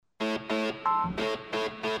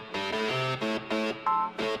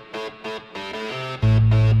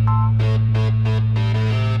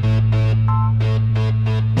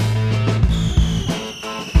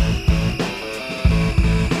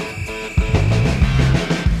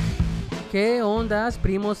¿Qué ondas,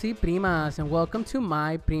 primos y primas? And welcome to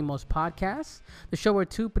My Primos Podcast, the show where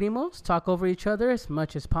two primos talk over each other as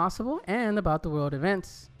much as possible and about the world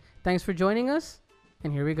events. Thanks for joining us,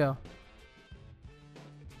 and here we go.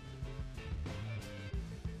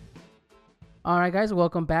 All right, guys,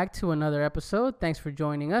 welcome back to another episode. Thanks for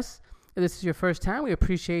joining us. If this is your first time, we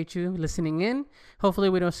appreciate you listening in. Hopefully,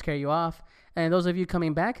 we don't scare you off. And those of you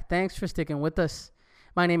coming back, thanks for sticking with us.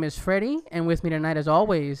 My name is Freddie, and with me tonight, as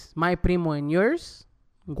always, my primo and yours,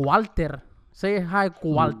 Walter. Say hi,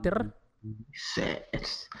 Walter.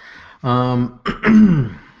 Yes. I'm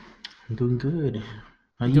doing good.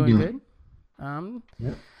 How you Doing doing? good? Um,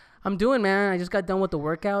 Yep. I'm doing, man. I just got done with the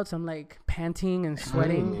workouts. I'm like panting and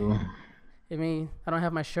sweating. Oh, I don't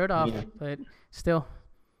have my shirt off, yeah. but still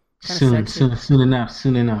kind of Soon, sexy. soon, soon enough.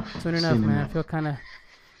 Soon enough. Soon enough, Soon man. I enough. feel kind of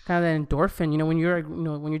that endorphin. When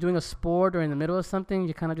you're doing a sport or in the middle of something,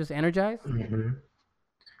 you kind of just energize. hmm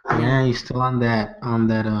I mean, Yeah, you still on that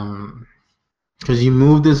because you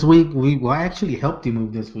moved this week. I actually helped you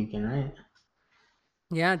move this weekend, right?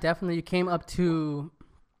 yeah, definitely. You came up to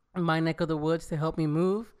my neck of the woods to help me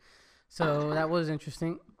move, so that was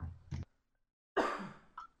interesting.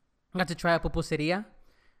 Got to try a pupuseria,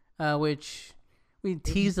 which we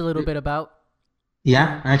teased a little bit about.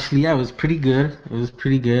 Yeah, And actually, yeah, it was pretty good. It was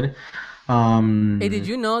pretty good. hey, did Um,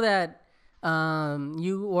 you know that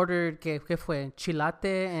you ordered que fue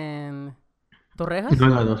chilate and torrejas,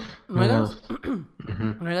 Nuegados, nuegados, nuegados.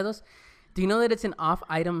 hmm nuegados? Do you know that it's an off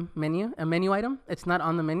item menu, a menu item? It's not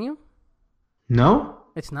on the menu. No?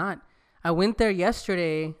 It's not. I went there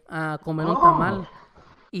yesterday a comer un Oh. tamal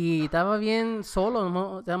y estaba bien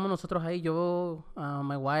solo. Estábamos nosotros ahí, yo,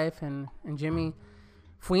 my wife and Jimmy.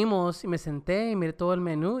 Fuimos y me senté y miré todo el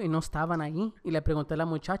menú y no estaban ahí. Y le pregunté a la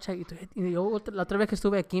muchacha y yo la otra vez que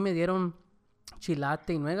estuve aquí me dieron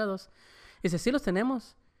chilate y nuegados. Dice, sí los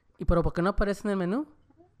tenemos. ¿Y pero por qué no aparece en el menú?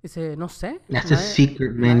 Dice, no sé. That's a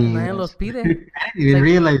secret menu. Nadie los I pide. didn't It's even like,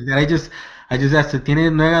 realize that. I just asked,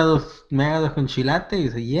 ¿tiene nuegados con chilate? He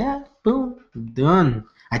said, yeah, boom, done.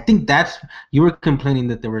 I think you were complaining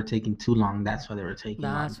that they were taking too long. That's why they were taking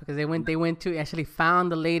that's long. because they went to actually found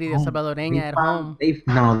the lady, the Oh, salvadoreña at home.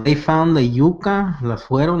 they found the yuca, la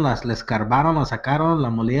escarbaron, la sacaron, la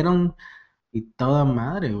molieron y toda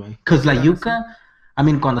madre, güey. Because la Hicieron así. yuca, I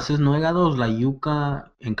mean, cuando haces nuegados, la yuca,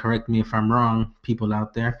 and correct me if I'm wrong, people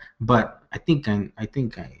out there, but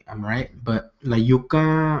I'm right. But la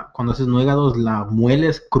yuca, cuando haces nuegados, la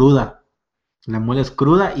mueles cruda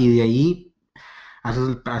y de ahí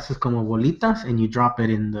haces como bolitas and you drop it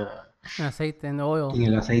Aceite and oil. en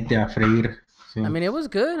el aceite a freír. Sí. I mean, it was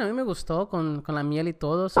good. A mí me gustó con la miel y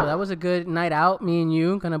todo. So that was a good night out, me and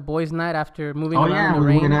you, kind of boys' night after moving Oh around in yeah, the we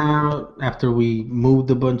went rain. out after we moved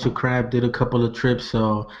a bunch of crap, did a couple of trips.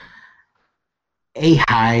 So, hey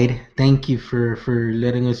Hyde, thank you for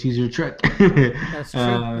letting us use your truck. That's true.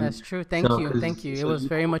 um, That's true. Thank so you. Thank cause you. It so was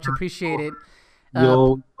very much appreciated. Uh,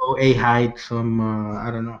 you owe a Hyde some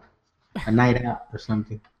I don't know, a night out or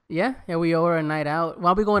something. yeah, we owe her a night out. Well,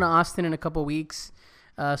 I'll be going to Austin in a couple weeks,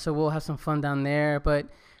 so we'll have some fun down there. But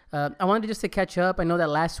I wanted just to catch up. I know that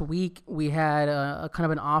last week we had a kind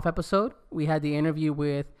of an off episode. We had the interview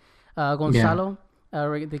with Yeah. Gonzalo,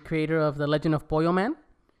 the creator of The Legend of Pollo Man.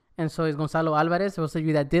 And so it's Gonzalo Alvarez. For those of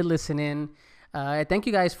you that did listen in, I thank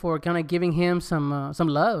you guys for kind of giving him some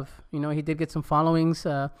love. You know, he did get some followings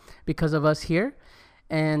because of us here.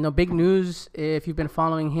 And no big news if you've been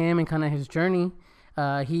following him and kind of his journey.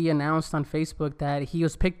 He announced on Facebook that he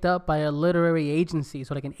was picked up by a literary agency,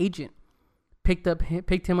 so like an agent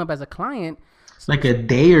picked him up as a client. Like a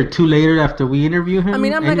day or two later after we I mean, interviewed him, I'm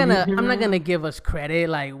not right? gonna give us credit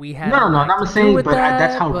like we had No, no, no. like I'm to do saying, with but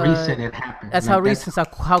that's that, how but recent it happened. that's how Like that's recent,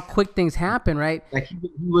 how quick things happen, right? Like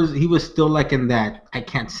he was still like in that I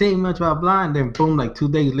can't say much blah blah, and then boom, like 2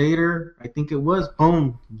 days later, I think it was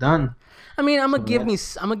boom done. I mean, So I'm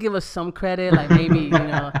gonna give us some credit, like maybe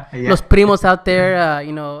yeah, los primos out there,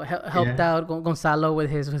 helped yeah. out Gonzalo with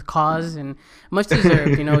his cause and much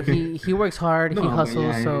deserved. He works hard, he No, but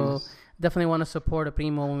hustles, yeah, it so was. definitely want to support a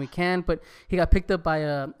primo when we can. But he got picked up by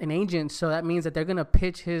an agent, so that means that they're gonna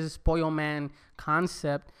pitch his Pollo Man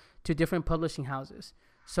concept to different publishing houses.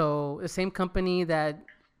 So the same company that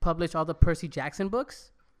published all the Percy Jackson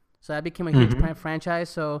books, so that became a huge hmm franchise.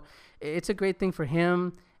 So it's a great thing for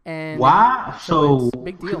him and Wow. so So it's a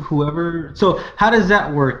big deal. whoever. So how does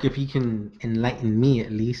that work? If you can enlighten me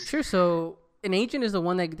at least. Sure. So an agent is the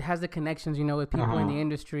one that has the connections, with people in Uh-huh. the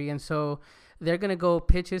industry, and so they're gonna go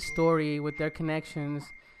pitch his story with their connections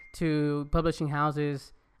to publishing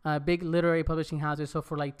houses, big literary publishing houses. So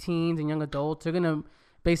for like teens and young adults, they're gonna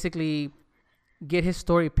basically get his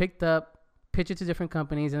story picked up, pitch it to different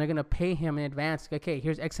companies, and they're gonna pay him in advance. Okay,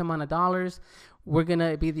 here's X amount of dollars. We're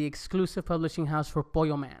gonna be the exclusive publishing house for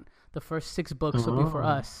Pollo Man. The first 6 books will be for Oh,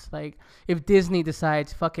 us. Like if Disney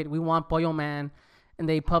decides, fuck it, we want Pollo Man, and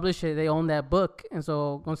they publish it, they own that book, and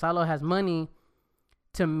so Gonzalo has money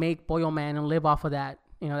to make Pollo Man and live off of that.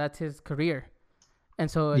 That's his career. And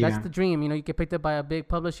so that's yeah, the dream. You get picked up by a big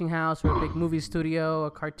publishing house or a big movie studio,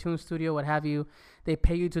 a cartoon studio, what have you. They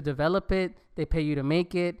pay you to develop it. They pay you to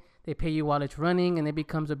make it. They pay you while it's running, and it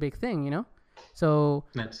becomes a big thing. So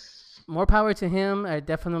that's more power to him.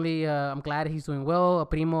 Definitely, I'm glad he's doing well. A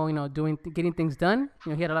Primo, getting things done. He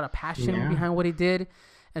had a lot of passion yeah. behind what he did,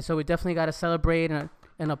 and so we definitely got to celebrate and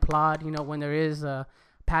applaud. When there is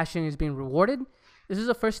passion is being rewarded. This is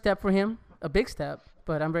a first step for him, a big step.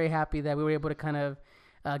 But I'm very happy that we were able to kind of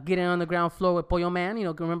get in on the ground floor with Pollo Man.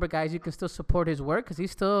 Remember, guys, you can still support his work because he's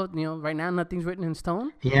still, right now, nothing's written in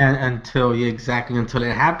stone. Yeah, exactly until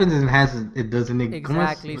it happens and it doesn't. ¿Cómo es?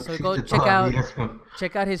 Exactly. No So go existe todavía eso.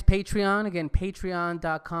 check out his Patreon. Again,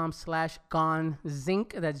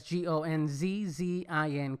 patreon.com/gonzink. That's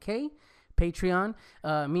GONZZINK. Patreon.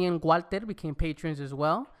 Me and Walter became patrons as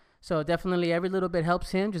well. So definitely every little bit helps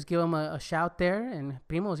him. Just give him a shout there. And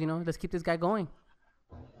Primos, let's keep this guy going.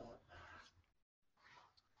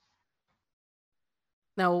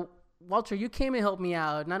 Now, Walter, you came and helped me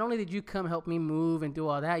out. Not only did you come help me move and do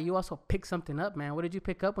all that, you also picked something up, man. What did you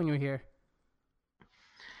pick up when you were here?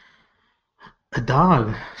 A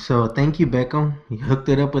dog. So thank you, Beckham. You hooked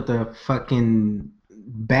it up with a fucking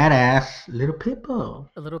badass little pit bull.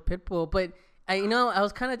 A little pit bull. But I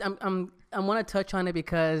was kind of I want to touch on it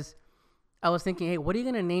because I was thinking, hey, what are you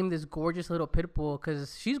gonna name this gorgeous little pit bull?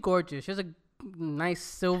 Because she's gorgeous. She has a nice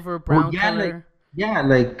silver Well, brown color.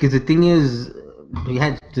 because the thing is,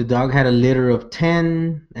 the dog had a litter of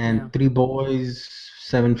 10 Yeah, and 3 boys,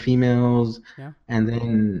 7 females, yeah. and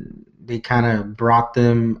then they kind of brought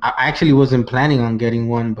them. I actually wasn't planning on getting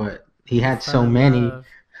one, but he You had fell so in many. love.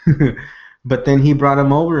 But then he brought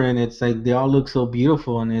them over, and it's like they all look so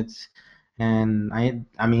beautiful, and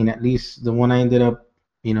I mean, at least the one I ended up,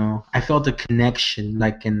 I felt a connection,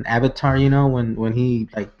 like in Avatar, when he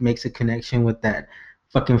like makes a connection with that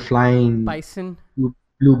fucking flying Bison.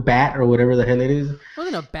 blue bat or whatever the hell it is. It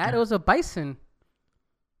wasn't a bat. It was a bison.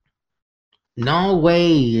 No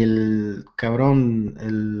way, el cabrón,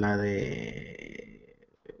 la de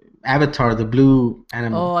Avatar, the blue Oh,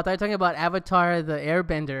 animal. I thought you were talking about Avatar, the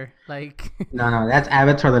Airbender. Like, No, that's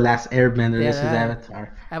Avatar, the Last Airbender. yeah, This is that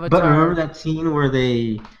Avatar. But remember Avatar. that scene where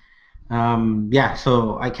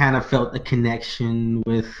so I kind of felt a connection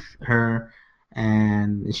with her,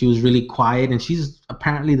 and she was really quiet, and she's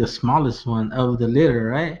apparently the smallest one of the litter,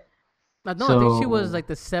 right? No, I think she was So, like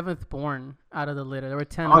the seventh born out of the litter. There were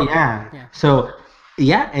 10 oh of them. yeah. Yeah. So,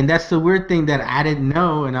 yeah, and that's the weird thing that I didn't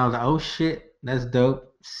know, and I was like, oh shit, that's dope.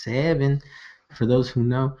 7, for those who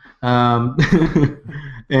know. But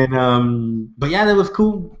yeah, that was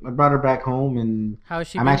cool. I brought her back home, and How has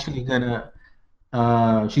she I'm been? actually gonna.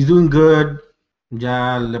 She's doing good.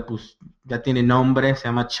 Ya tiene nombre, se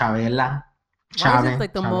llama Chabela. Why is it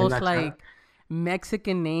like the most Chabela, Chave. like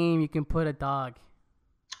Mexican name you can put a dog?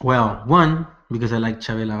 Well, one, because I like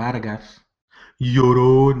Chabela Vargas.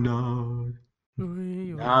 Llorona.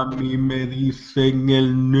 Uy, A llorona. mí me dicen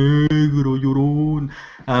el negro llorón.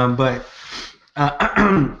 But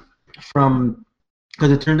from,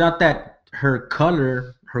 because it turned out that her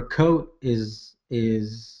coat is,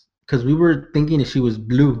 because we were thinking that she was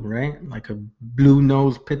blue, right? Like a blue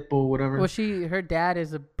nose pit bull, Well, whatever. her dad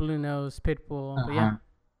is a blue nose pit bull, but yeah. Uh-huh.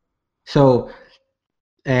 So,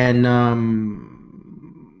 and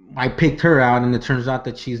I picked her out, and it turns out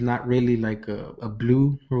that she's not really like a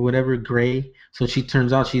blue or whatever, gray. So she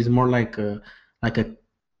turns out she's more like a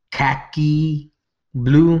khaki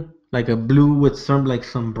blue, like a blue with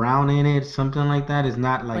some brown in it, something like that. It's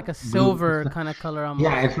not Like like a blue. silver kind of color Yeah,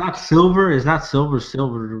 almost. it's not silver. It's not silver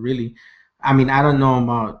really. I mean, I don't know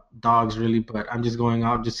about dogs really, but I'm just going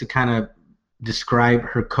out just to kind of describe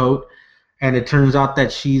her coat. And it turns out that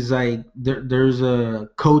she's like there's a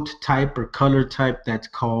coat type or color type that's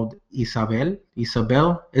called Isabel.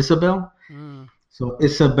 Mm. So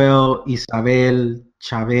Isabel,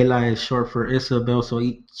 Chavela is short for Isabel. So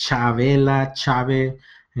Chavela, Chave.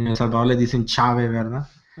 En El Salvador le dicen Chave, ¿verdad?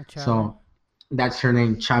 La Chave. So that's her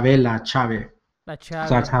name, Chavela, Chave. La So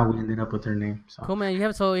that's Chave. how we ended up with her name. So Cool,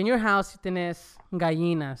 man. So in your house, tenés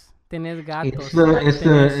gallinas, tenés it's gatos, the it's the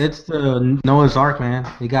tenés. it's the Noah's Ark, man.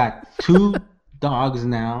 We got 2 dogs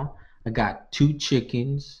now. I got 2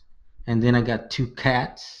 chickens, and then I got 2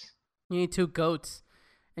 cats. You need 2 goats,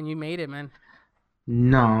 and you made it, man.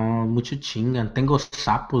 No, mucho chingan. Tengo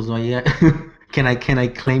sapos allá. can I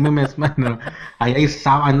claim him as my no? Ahí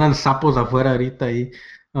andan sapos afuera ahorita ahí.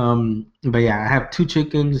 But yeah, I have 2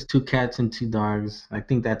 chickens, 2 cats, and 2 dogs. I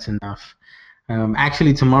think that's enough.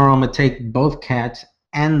 Actually, tomorrow I'm gonna take both cats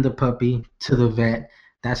and the puppy to the vet.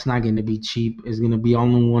 That's not gonna be cheap. It's gonna be all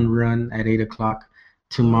in one run at 8 o'clock. Well,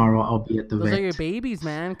 Tomorrow I'll be at the those are your vet. babies,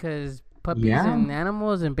 man, because puppies Yeah, and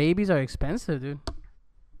animals and babies are expensive, dude.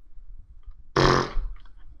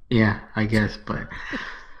 yeah, I guess,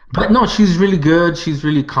 but no, she's really good. She's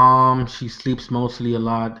really calm. She sleeps mostly a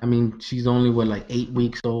lot. I mean, she's only what like 8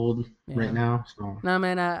 weeks old right Yeah. now. So No,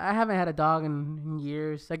 man, I haven't had a dog in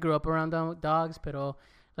years. I grew up around dogs, pero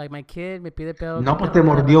like my kid me pide no, pues te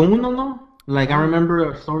perro cada mordió uno, ratito. no? Like I Yeah, man. remember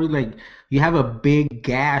a story like you have a big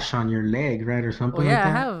gash on your leg, right, or Oh something like yeah,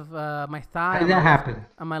 I that. have my How thigh did that happen?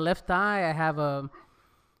 on my left thigh. I have a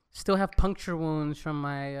still have puncture wounds from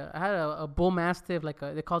my. I had a bull mastiff, like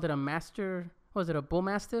they called it a master. What was it, a bull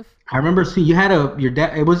mastiff? I remember seeing you had your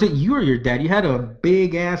dad. Was it you or your dad? You had a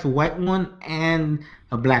big ass white one and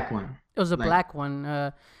a black one. It was a Like black one,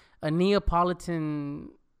 a Neapolitan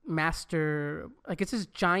master. Like it's this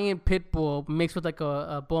giant pit bull mixed with like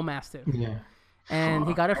a bull mastiff, yeah. and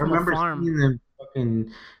he Fuck. got it I from a remember farm. seeing them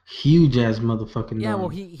fucking huge ass motherfucking Yeah, well,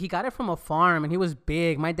 dogs. he got it from a farm, and he was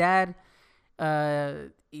big. My dad, uh,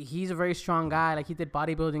 he's a very strong guy. Like he did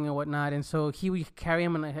bodybuilding and whatnot, and so he would carry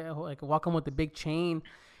him and like walk him with the big chain.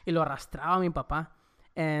 Y lo arrastraba mi papá.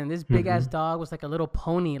 And this big ass Hmm. dog was like a little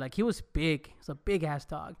pony. Like he was big. He was a big ass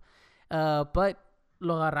dog. But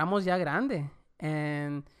lo agarramos ya grande,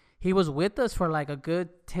 and he was with us for like a good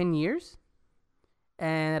 10 years.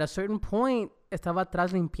 And at a certain point, estaba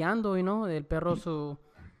atrás limpiando, el perro su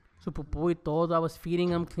pupú y todo. I was feeding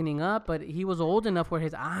him, cleaning up, but he was old enough where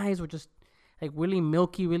his eyes were just like really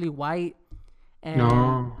milky, really white, and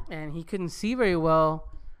No. and he couldn't see very well.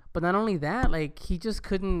 But not only that, like he just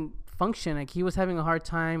couldn't function. Like he was having a hard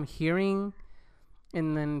time hearing,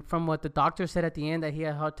 and then from what the doctor said at the end, that he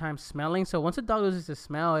had a hard time smelling. So once a dog loses the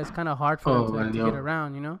smell, it's kind of hard for them Oh, to get valió.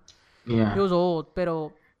 around. He Yeah. was old,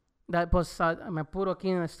 pero that pues me apuro aquí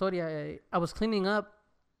en la historia. I was cleaning up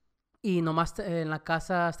y nomás en la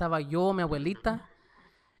casa estaba yo, mi abuelita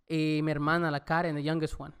y mi hermana, la Karen, the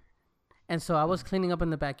youngest one. And so I was cleaning up in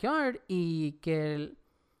the backyard y que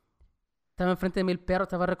estaba enfrente de mí el perro,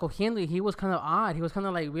 estaba recogiendo y he was kind of odd. He was kind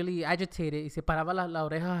of like really agitated. Y se paraba la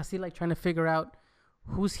oreja así, like trying to figure out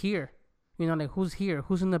who's here. Like who's here?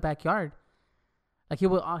 Who's in the backyard? Like he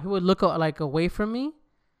would look like away from me,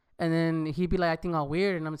 and then he'd be like acting all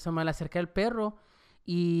weird. And so me le acerqué al perro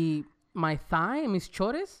y my thigh, mis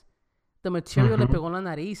chores, the material le Hmm. pegó en la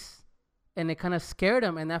nariz, and it kind of scared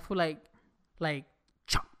him. And that fool like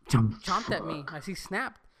chomp, chomp, chomped at me. Like he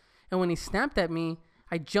snapped, and when he snapped at me,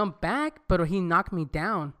 I jumped back, but he knocked me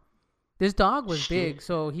down. This dog was Shit. big,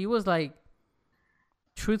 so he was like,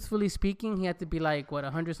 truthfully speaking, he had to be like what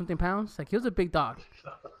 100 something pounds. Like he was a big dog.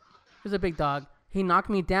 He was a big dog. He knocked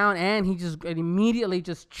me down, and he just immediately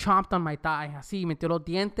just chomped on my thigh. Así, metió los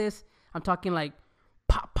dientes. I'm talking like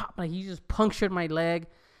pop, pop. Like he just punctured my leg,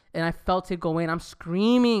 and I felt it go in. I'm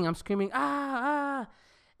screaming, ah.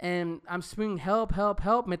 And I'm screaming, help, help,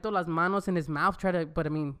 help. Meto las manos in his mouth, but I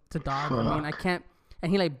mean, it's a dog. I mean, I Fuck. can't.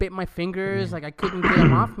 And he like bit my fingers. Like I couldn't get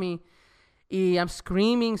him off me. Y I'm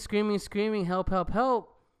screaming, help, help, help.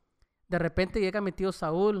 De repente llega mi tío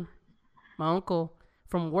Saúl, my uncle,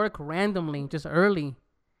 from work randomly, just early.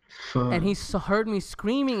 And Fuck. he heard me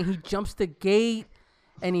screaming. He jumps the gate,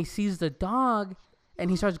 and he sees the dog, and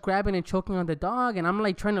he starts grabbing and choking on the dog. And I'm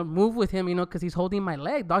like trying to move with him, because he's holding my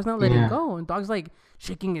leg. Dog's not letting Yeah. go, and dog's like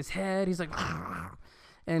shaking his head. He's like,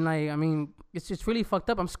 and like, I mean, it's just really fucked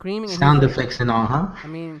up. I'm screaming, and Sound he's like, effects and all, huh? I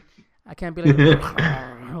mean, I can't be like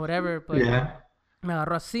or whatever, but Yeah. me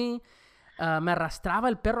agarró así, me arrastraba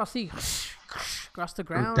el perro así, across the Te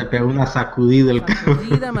ground. pegó una sacudida el perro.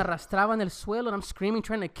 Sacudida, me arrastraba en el suelo, and I'm screaming,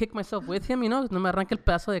 trying to kick myself with him, no me arranque el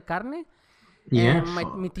pedazo de carne. Yeah.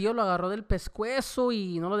 And mi tío lo agarró del pescuezo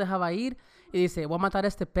y no lo dejaba ir. Y dice, voy a matar a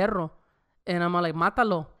este perro. And I'm like,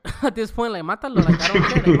 mátalo. At this point, like, mátalo. Like, I don't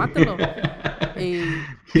care, like, mátalo.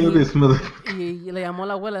 Kill Y, this mother. y le llamó a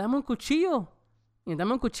la abuela, dame un cuchillo. Y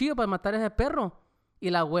dame un cuchillo para matar a ese perro. Y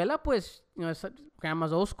la abuela, pues,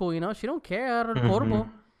 grandma's old school, she don't care. Agarra el corvo,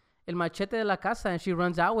 el machete de la casa, and she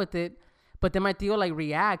runs out with it. But then my tío, like,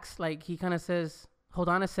 reacts. Like, he kind of says, hold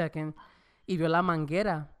on a second. Y vio la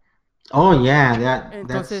manguera. Oh yeah, that's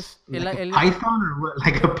Entonces, like a él python or what?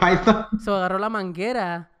 Like a python? se agarró la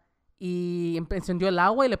manguera y encendió el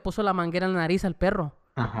agua y le puso la manguera en la nariz al perro.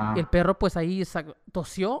 Ajá. Y el perro, pues, ahí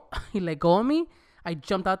tosió y let go of me. I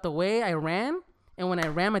jumped out the way, I ran. And when I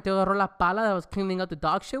ran, my tío agarró la pala that I was cleaning up the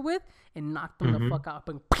dog shit with and knocked him the fuck out.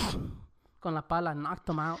 con la pala, knocked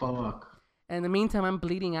him out. Fuck. And in the meantime, I'm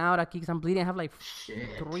bleeding out aquí because I'm bleeding. I have like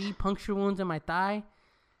Shit. 3 puncture wounds in my thigh.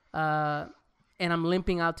 And I'm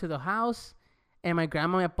limping out to the house. And my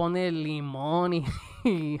grandma me pone limón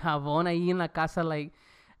y jabón ahí en la casa, like,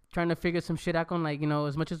 trying to figure some shit out con, like, you know,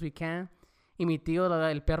 as much as we can. Y mi tío,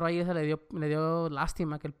 el perro ahí se le dio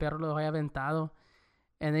lástima que el perro lo haya aventado.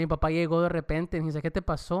 And then mi papá llegó de repente and he's like, ¿qué te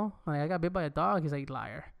pasó? I'm like, I got bit by a dog. He's like,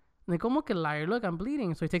 liar. I'm like, ¿cómo que liar? Look, I'm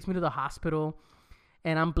bleeding. So he takes me to the hospital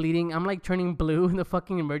and I'm bleeding. I'm like turning blue in the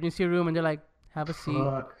fucking emergency room and they're like, have a seat.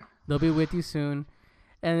 Fuck. They'll be with you soon.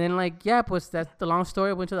 And then, like, yeah, pues that's the long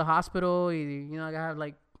story. I went to the hospital. You know, I have,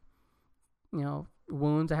 like, you know,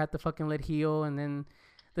 wounds I had to fucking let heal. And then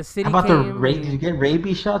the city How about came. did you get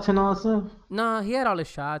rabies shots and all that stuff? No, he had all his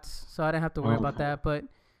shots, so I didn't have to worry about that. But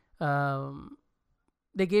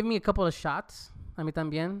they gave me a couple of shots. A mí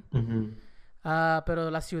también. Mm-hmm. Pero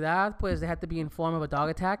la ciudad, pues, they had to be informed of a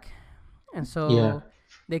dog attack. And so Yeah.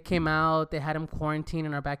 they came out. They had him quarantined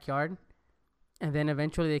in our backyard. And then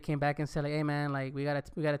eventually they came back and said, like, hey, man, like, we gotta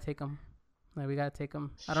take him. Like, we gotta take him.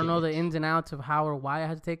 I don't know the ins and outs of how or why I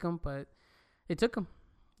had to take him, but they took him.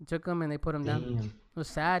 They took him and they put him down. Damn. It was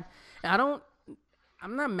sad. And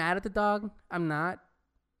I'm not mad at the dog. I'm not.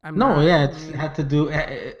 Yeah, it had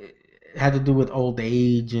to do with old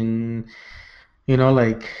age and, you know,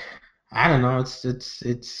 like, I don't know. It's.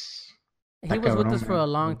 He was with us for a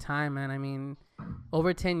long time, man. I mean,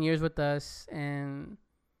 over 10 years with us, and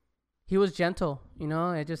he was gentle. You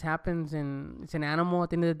know, it just happens, and it's an animal at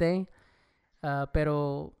the end of the day.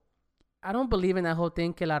 Pero I don't believe in that whole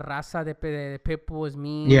thing que la raza de Pitbull is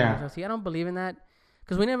mean. Yeah. See, I don't believe in that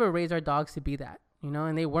because we never raised our dogs to be that. You know,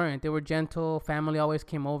 and they weren't. They were gentle. Family always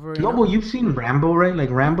came over. You know? Well, you've seen Rambo, right? Like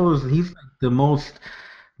he's like the most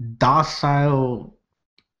docile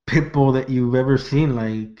pit bull that you've ever seen.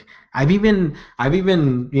 Like I've even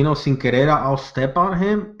you know, sin querer, I'll step on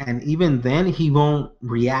him, and even then he won't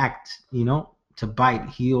react. You know, to bite.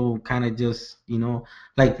 He'll kind of just, you know,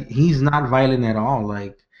 like he's not violent at all.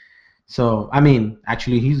 Like. So, I mean,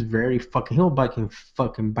 actually, he's very fucking. He'll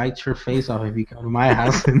fucking bite your face off if you come to my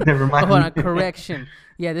house. Never mind. Hold on, correction.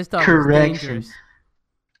 Yeah, this dog is dangerous.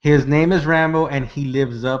 His name is Rambo, and he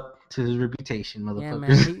lives up to his reputation, motherfucker.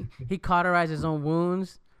 Yeah, man. He cauterized his own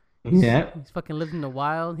wounds. Yeah. He's fucking lived in the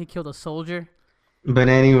wild. He killed a soldier. But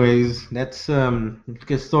anyways, that's a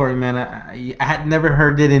good story, man. I had never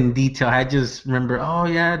heard it in detail. I just remember, oh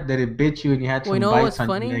yeah, that it bit you and you had some bites on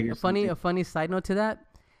your leg. A funny side note to that.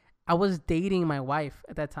 I was dating my wife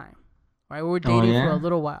at that time, right? We were dating for a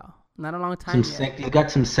little while, not a long time yet. You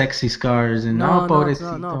got some sexy scars and no,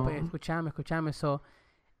 escuchame. So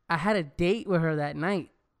I had a date with her that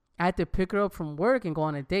night. I had to pick her up from work and go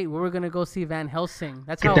on a date. We were gonna go see Van Helsing.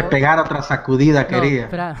 That's how. Que te pegara otra sacudida, quería.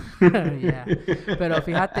 Yeah, pero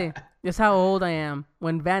fíjate, that's how old I am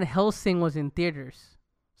when Van Helsing was in theaters.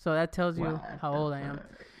 So that tells you how old I am.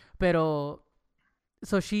 Pero.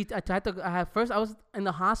 So I was in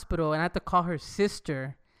the hospital and I had to call her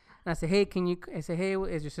sister. And I said, hey,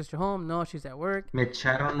 is your sister home? No, she's at work. Me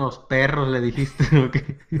echaron los perros, le dijiste.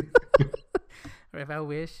 Okay. Or if I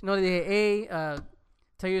wish. No, they hey,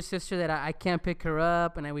 tell your sister that I can't pick her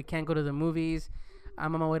up and we can't go to the movies.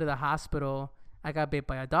 I'm on my way to the hospital. I got bit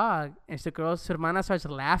by a dog. And the girl, su hermana starts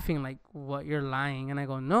laughing like, what, you're lying? And I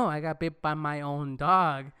go, no, I got bit by my own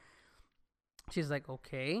dog. She's like,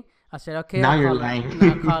 okay. I said, okay. Now you're lying.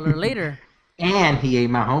 I'll call her later. And he ate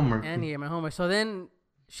my homework. So then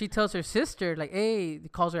she tells her sister, like, hey,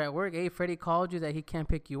 calls her at work. Hey, Freddie called you that he can't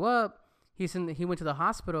pick you up. He went to the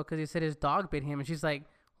hospital because he said his dog bit him. And she's like,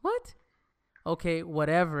 what? Okay,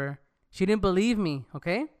 whatever. She didn't believe me,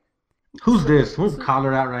 okay? Who's this? We'll call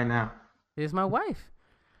her out right now. This is my wife.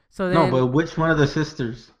 So then, no, but which one of the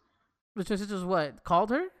sisters? Which one of the sisters what?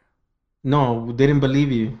 Called her? No, didn't believe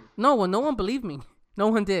you. No one believed me. No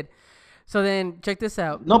one did. So then, check this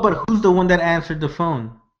out. No, but who's the one that answered the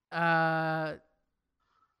phone? I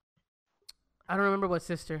don't remember what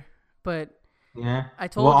sister, but yeah, I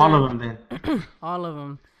told her. all of them then. All of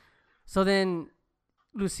them. So then,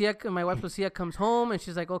 my wife Lucia comes home and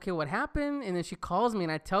she's like, okay, what happened? And then she calls me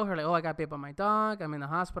and I tell her like, oh, I got bit by my dog. I'm in the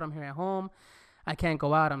hospital. I'm here at home. I can't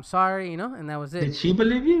go out. I'm sorry, you know. And that was it. Did she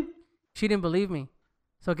believe you? She didn't believe me.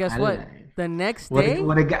 So guess what? The next day,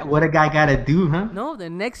 what a guy gotta do, huh? No, the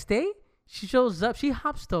next day she shows up. She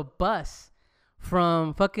hops the bus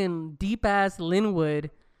from fucking deep ass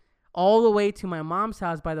Linwood all the way to my mom's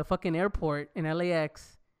house by the fucking airport in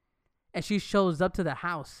LAX, and she shows up to the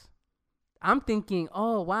house. I'm thinking,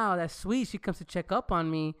 oh wow, that's sweet. She comes to check up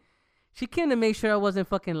on me. She came to make sure I wasn't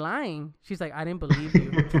fucking lying. She's like, I didn't believe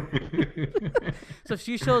you. So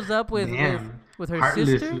she shows up Damn. with her Heartless,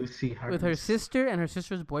 sister, Lucy. with her Heartless. sister and her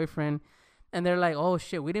sister's boyfriend, and they're like, "Oh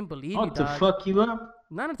shit, we didn't believe Oh, you, to dog." fuck you up?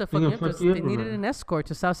 Not enough to They fuck me gonna up, fuck just you they up or needed what? an escort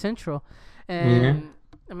to South Central, Yeah. and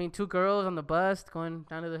I mean, two girls on the bus going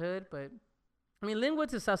down to the hood, but I mean, Linwood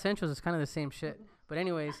to South Central is kind of the same shit. But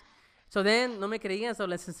anyways, so then no me creían, so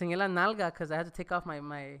les enseñé la nalga because I had to take off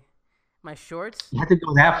my shorts. You had to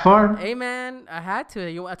go that far? Hey man, I had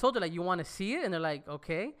to. I told her like, you want to see it, and they're like,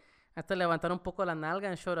 okay. Hasta levantar un poco la nalga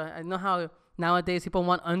and showed her. I know how nowadays people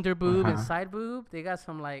want under boob and Uh-huh. side boob. They got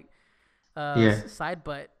some like Yeah. side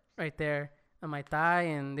butt right there on my thigh,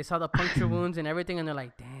 and they saw the puncture wounds and everything, and they're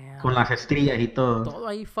like, damn, Con las estrías y todo. todo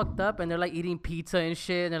ahí fucked up, and they're like eating pizza and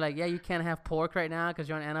shit, and they're like, yeah, you can't have pork right now because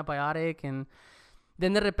you're on antibiotic, and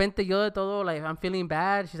then de repente yo de todo, like, I'm feeling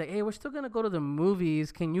bad. She's like, hey, we're still gonna go to the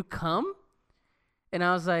movies. Can you come? And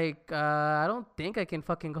I was like, I don't think I can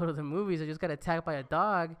fucking go to the movies. I just got attacked by a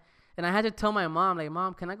dog. And I had to tell my mom, like,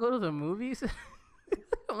 Mom, can I go to the movies?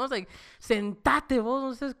 I was like, sentate, vos,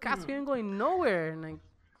 no seas caso, you ain't going nowhere. And like,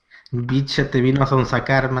 Bicha te vino a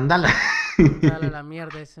sonsacar, mandala. dale la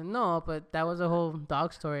mierda. I said, no, but that was a whole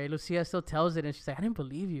dog story. Lucia still tells it, and she's like, I didn't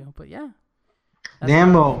believe you. But yeah. That's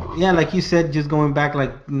Damn, love. well, yeah, like you said, just going back,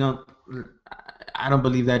 like, I don't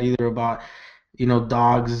believe that either about,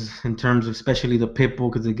 dogs in terms of especially the pit bull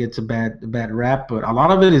because it gets a bad rap. But a lot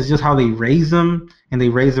of it is just how they raise them, and they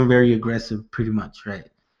raise them very aggressive, pretty much, right?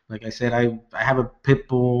 Like I said, I have a pit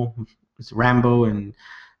bull, it's Rambo, and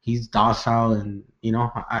he's docile, and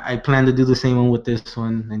I plan to do the same one with this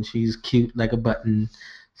one, and she's cute like a button.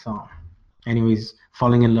 So, anyways,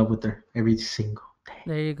 falling in love with her every single day.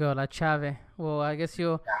 There you go, La Chave. Well, I guess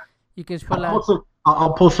you can put I'll la. post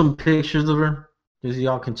I'll post some pictures of her, just so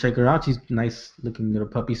y'all can check her out. She's a nice looking little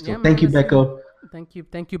puppy Yeah, still. Thank man. you, Let's see. Becco. Thank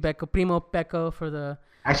you, Becco, Primo Becco, for the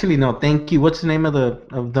Actually, no, thank you. What's the name of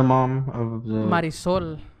the mom of the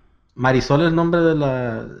Marisol Marisol? El nombre de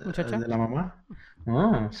la muchacha. mamá.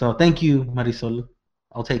 Oh, so thank you, Marisol.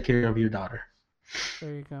 I'll take care of your daughter.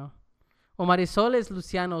 There you go. Well, Marisol is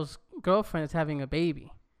Luciano's girlfriend is having a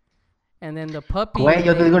baby. And then the puppy Güey,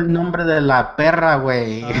 yo te digo name, el nombre de la perra,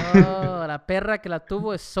 güey. oh, la perra que la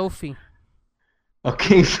tuvo es Sophie.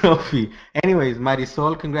 Okay, Sophie. Anyways,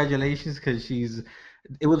 Marisol, congratulations, because it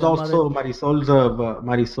was The mother also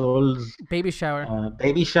Marisol's baby shower.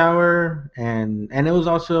 baby shower, and it was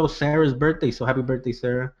also Sarah's birthday. So happy birthday,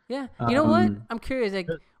 Sarah. Yeah. You know what? Um, I'm curious. Like,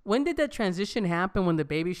 when did that transition happen? When the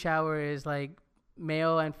baby shower is like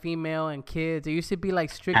male and female and kids? It used to be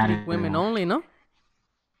like I strictly don't women know. only, no?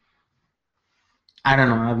 I don't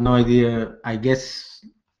know. I have no idea. I guess,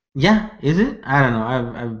 yeah. Is it? I don't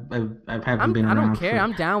know. I haven't been I don't around care. for.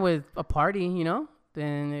 I'm down with a party, you know?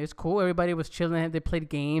 Then it's cool. Everybody was chilling. They played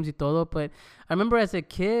games y todo. But I remember as a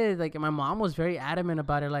kid, like, my mom was very adamant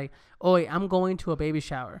about it. Like, oh, I'm going to a baby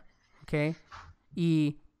shower. Okay?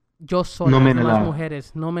 Y yo sola, No las men demás allowed.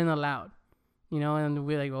 mujeres, no men allowed. You know, and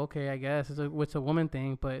we're like, okay, I guess it's a woman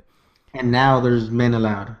thing. But And now there's men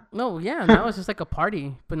allowed. no, yeah, now it's just like a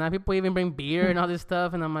party. But now people even bring beer and all this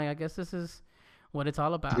stuff. And I'm like, I guess this is what it's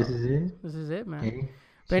all about. This is it. This is it, man. Hey,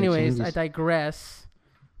 But shit anyways, I changes. digress.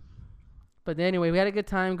 But anyway, we had a good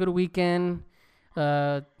time, good weekend.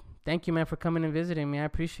 Thank you, man, for coming and visiting me. I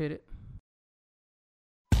appreciate it.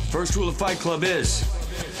 First rule of Fight Club is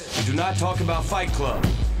you do not talk about Fight Club.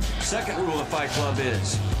 Second rule of Fight Club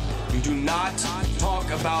is you do not talk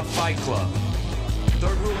about Fight Club.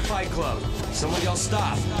 Third rule of Fight Club, someone yells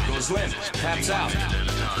stop, goes limp, taps out.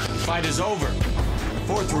 Fight is over.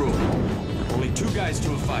 Fourth rule, only two guys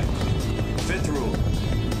to a fight. Fifth rule,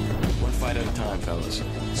 one fight at a time, fellas.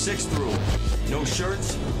 Sixth rule, no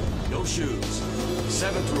shirts, no shoes.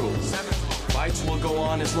 Seventh rule, fights will go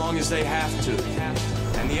on as long as they have to.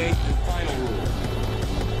 And the eighth and final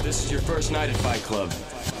rule, this is your first night at Fight Club.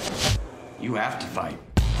 You have to fight.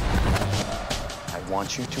 I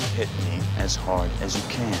want you to hit me as hard as you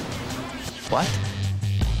can. What?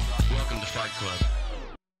 Welcome to Fight Club.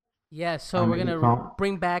 Yeah, so I'm we're ready, going to Paul.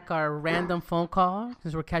 bring back our random phone call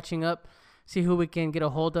since we're catching up, see who we can get a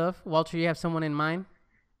hold of. Walter, you have someone in mind?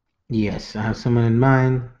 Yes, I have someone in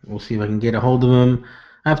mind. We'll see if I can get a hold of him.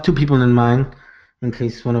 I have two people in mind in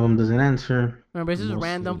case one of them doesn't answer. Remember, this is a We'll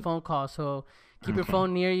random see. phone call, so keep your Okay.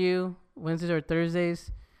 phone near you Wednesdays or Thursdays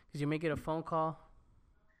because you may get a phone call.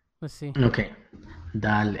 Let's see. Okay.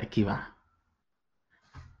 Dale, aquí va.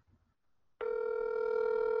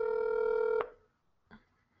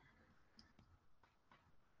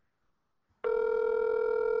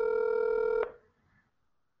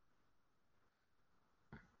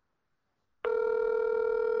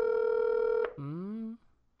 Mm.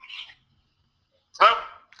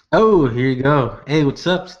 Oh, here you go. Hey, what's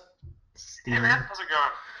up, Hey Steven? man, how's it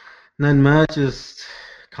going? Nothing much. Just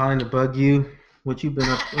calling to bug you. What you been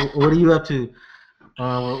up? What are you up to?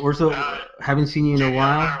 We're so haven't seen you in a Danielle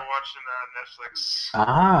and I while. are watching Netflix.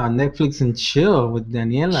 Ah, Netflix and chill with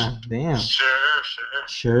Daniela. Damn.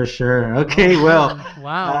 Sure. Sure. Okay, well,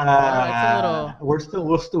 Wow. Well, that's a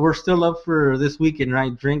little. we're still up for this weekend,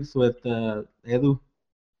 right? Drinks with Edu. Oh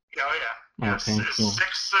yeah. Okay, It's cool.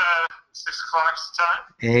 6 o'clock time.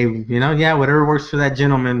 Hey, yeah, whatever works for that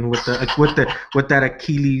gentleman with that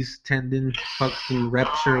Achilles tendon fucking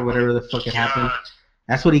rupture, whatever the fuck it happened. God.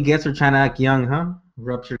 That's what he gets for trying to act young, huh?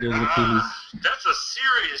 Ruptured his Achilles. That's a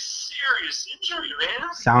serious injury,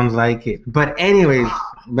 man. Sounds like it. But anyways,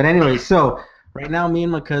 so right now me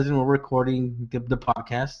and my cousin we're recording the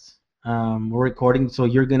podcast. We're recording, so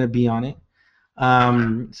you're gonna be on it.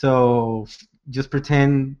 So just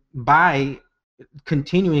pretend by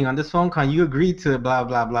continuing on this phone call, you agreed to blah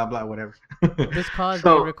blah blah blah whatever. This call is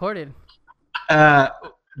So- being recorded.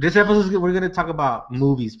 This episode we're gonna talk about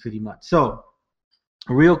movies pretty much. So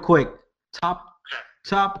real quick, top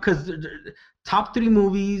because top 3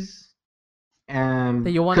 movies. That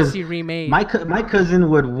you want to see remade. My cousin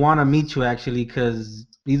would want to meet you actually because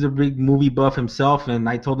he's a big movie buff himself, and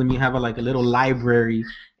I told him you have a little library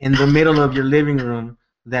in the middle of your living room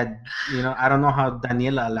that I don't know how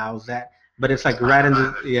Daniela allows that, but it's like right in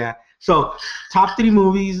the yeah. So top 3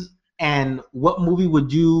 movies, and what movie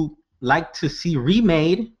would you like to see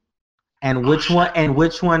remade, and which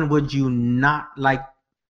one would you not like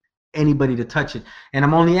anybody to touch it? And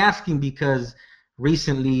I'm only asking because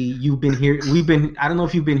recently I don't know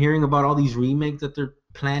if you've been hearing about all these remakes that they're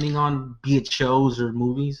planning on, be it shows or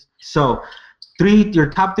movies. So your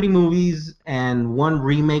top 3 movies and one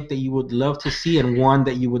remake that you would love to see and one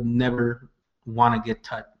that you would never want to get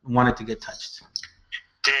touched.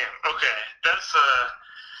 Damn. Okay, that's a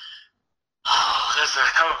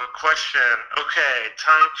hell of a question. Okay,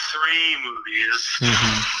 top 3 movies.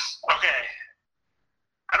 Mm-hmm. Okay.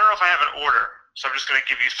 I don't know if I have an order, so I'm just going to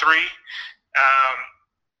give you 3.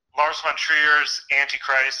 Lars von Trier's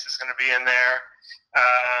Antichrist is going to be in there.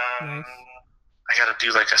 Nice. I got to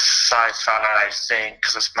do like a sci-fi thing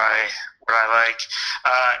because that's what I like.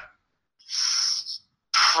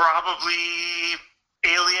 Probably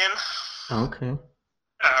Alien. Okay.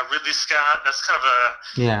 Ridley Scott. That's kind of a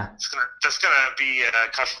Yeah. That's gonna be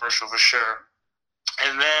controversial for sure.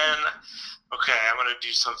 And then, okay, I'm gonna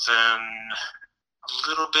do something a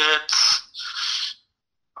little bit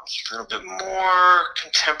more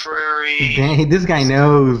contemporary. Dang, this guy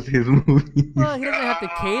knows his movies. Well, he doesn't have to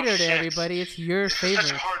cater to shit. everybody. It's your favorite.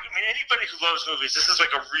 Such a hard. I mean, anybody who loves movies, this is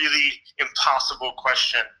like a really impossible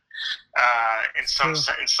question. In some ways.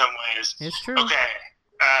 It's true. Okay.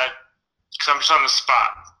 Because I'm just on the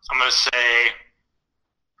spot. I'm gonna say.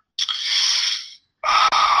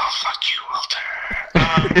 Oh, fuck you, Walter.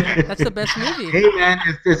 Okay. That's the best movie. Hey man,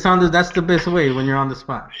 it sounded that's the best way when you're on the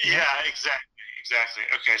spot. Yeah, exactly.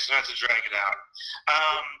 Okay, so not to drag it out.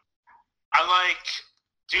 I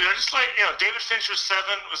just like, David Fincher's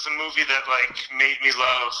Seven was the movie that made me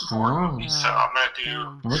love horror movies. So I'm gonna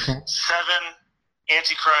do Okay. 7,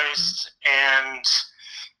 Antichrist, and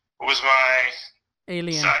what was my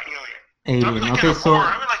Alien. Alien. Alien. I'm Okay, in so a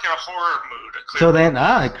horror mood. so then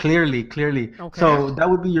clearly. Okay. So that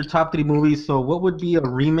would be your top 3 movies. So what would be a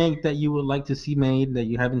remake that you would like to see made that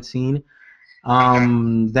you haven't seen?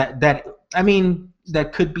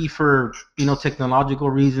 That could be for technological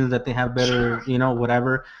reasons that they have better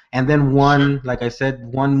whatever. And then one, like I said,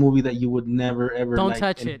 one movie that you would never ever Don't like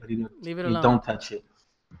touch it. anybody to- Leave it alone. Don't touch it.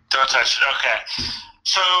 Don't touch it. Okay.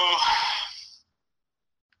 So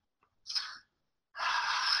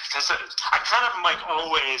I kind of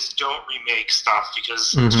always don't remake stuff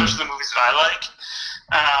because especially the movies that I like.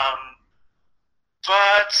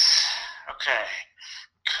 But okay,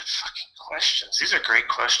 good fucking questions. These are great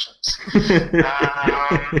questions.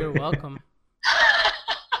 You're welcome.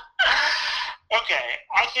 Okay,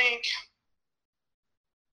 I think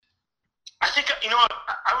you know what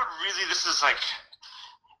I would really. This is like.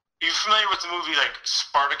 Are you familiar with the movie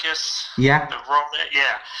Spartacus? Yeah. The Roman,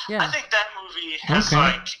 yeah. Yeah. I think that movie has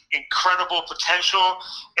Okay. incredible potential,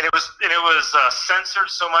 and it was censored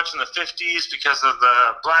so much in the 50s because of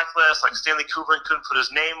the blacklist. Stanley Kubrick couldn't put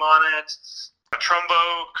his name on it.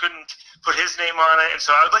 Trumbo couldn't put his name on it, and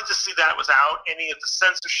so I would like to see that without any of the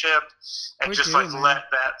censorship, and We just do, man. let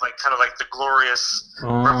that kind of the glorious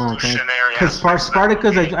Oh, okay. revolutionary. Because aspects of that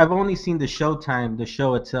Spartacus, movie. I've only seen the Showtime, the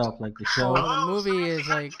show itself, the show. Oh, the movie is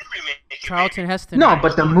so I like could remake it, Charlton maybe. Heston. No,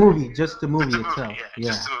 but the movie, just the movie Just the itself. movie, Yeah.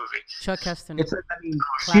 just the movie. Chuck Heston. It's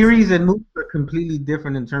Classic. series and movies are completely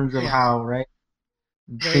different in terms of Yeah. how, right?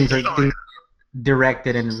 things are Oh, things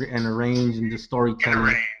directed and arranged and the storytelling.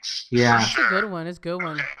 arranged. Yeah. For It's a sure. good one. It's a good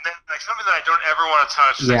one. Okay. And then, like something that I don't ever want to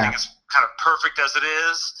touch. I Yeah. think it's kind of perfect as it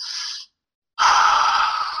is.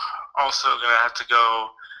 Also gonna have to go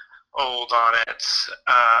old on it.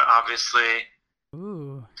 Obviously. Ooh,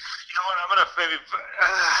 You know what? I'm gonna maybe.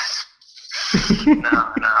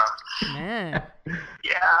 No. man.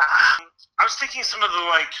 Yeah. I was thinking some of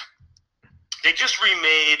the they just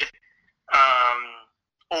remade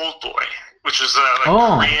Old Boy, which was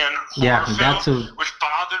Oh, Korean horror yeah, film, that's which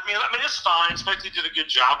bothered me. I mean, it's fine. Spike Lee did a good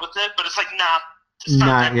job with it, but it's not Not-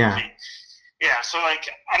 that yeah. movie. Yeah. So I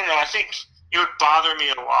don't know. I think it would bother me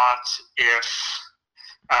a lot if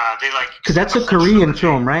they because that's a Korean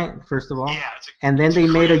film, right? First of all, Yeah. and then it's they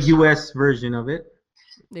made a Korean film. U.S. version of it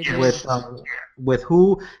They Yes. did. with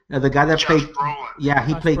who? The guy that Josh played. Brolin. Yeah,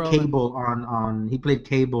 he Josh played Brolin. Cable on. He played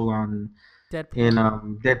Cable on Deadpool. in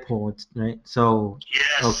Deadpool, right? So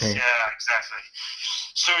Yes. Okay. Yeah. Exactly.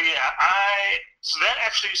 So yeah, so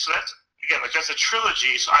that's again that's a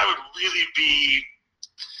trilogy. So I would really be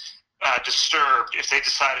disturbed if they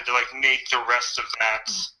decided to make the rest of that.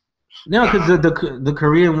 no, because the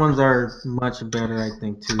Korean ones are much better, I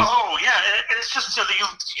think, too. Oh yeah, and it's just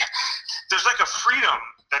there's a freedom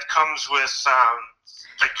that comes with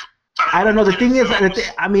I don't know. The thing is, films.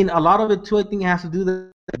 I mean, a lot of it too. I think has to do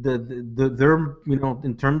their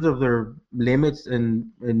in terms of their limits and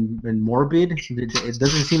morbid. It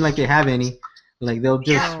doesn't seem like they have any. Like they'll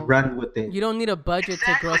just Yeah. run with it. You don't need a budget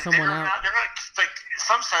to grow someone out. They're not in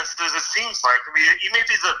some senses. It seems like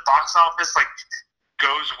maybe the box office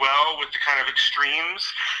goes well with the kind of extremes,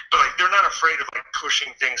 but they're not afraid of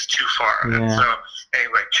pushing things too far. And Yeah. so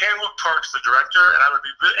anyway, Chan-wook Park's the director, and I would be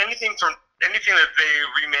anything that they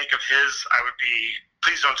remake of his, I would be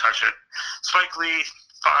please don't touch it. Spike Lee,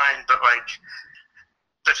 fine, but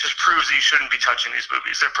that just proves that you shouldn't be touching these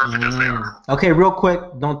movies. They're perfect as they are. Okay, real quick.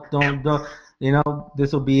 Don't.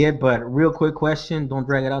 This will be it. But real quick question. Don't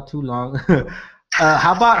drag it out too long.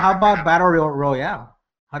 How about Battle Royale?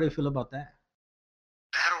 How do you feel about that?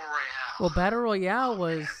 Battle Royale. Well, Battle Royale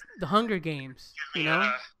was the Hunger Games. You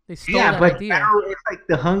know, they stole Yeah, that but idea. it's like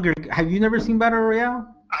the Hunger. Have you never seen Battle Royale?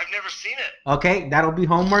 I've never seen it. Okay, that'll be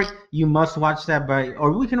homework. You must watch that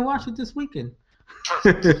or we can watch it this weekend.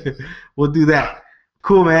 Perfect. We'll do that.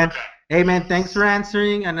 Cool, man. Okay. Hey, man, thanks for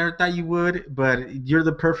answering. I never thought you would, but you're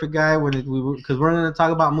the perfect guy because we're going to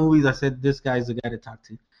talk about movies. I said this guy's the guy to talk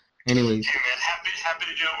to. Anyways, Hey man, happy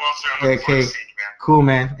to do it, Walter. I'm looking forward okay, to seeing you, man. cool,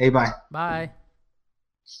 man. Hey, bye. Bye.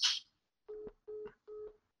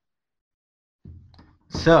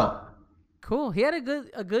 So, Cool. He had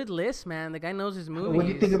a good list, man. The guy knows his movies. what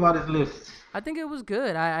do you think about his list? I think it was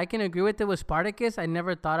good. I can agree with it with Spartacus. I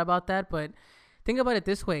never thought about that, but think about it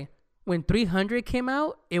this way. When 300 came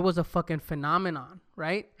out, it was a fucking phenomenon,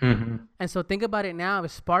 right? Mm-hmm. And so think about it now.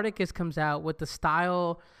 If Spartacus comes out with the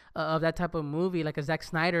style of that type of movie, like a Zack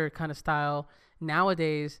Snyder kind of style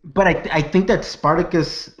nowadays. But I think that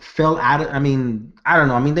Spartacus fell out of. I mean, I don't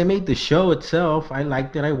know. I mean, they made the show itself. I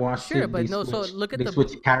liked it. I watched it. Sure, but They no, so switched- look at they the-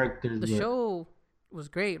 switched characters. The but- show was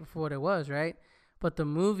great for what it was, right? But the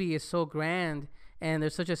movie is so grand and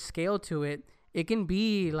there's such a scale to it. It can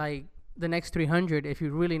be like the next 300 if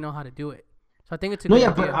you really know how to do it. So I think it's a No, good yeah,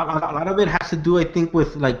 but idea. a lot of it has to do, I think,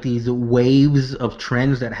 with like these waves of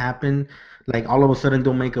trends that happen. Like all of a sudden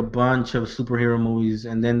they'll make a bunch of superhero movies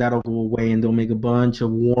and then that'll go away, and they'll make a bunch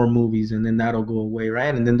of war movies and then that'll go away,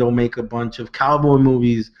 right? And then they'll make a bunch of cowboy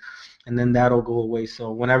movies and then that'll go away.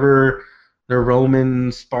 So whenever the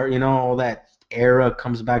Roman all that era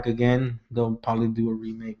comes back again, they'll probably do a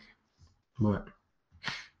remake.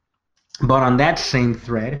 But on that same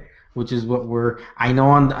thread, which is what I know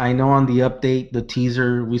on the update, the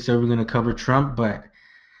teaser, we said we're gonna cover Trump, but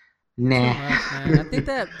nah. Too much, man. I think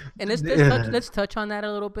that, and let's touch on that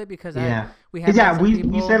a little bit because Yeah. we have Yeah, some we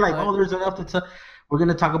people, said like, but- oh, there's enough to talk. We're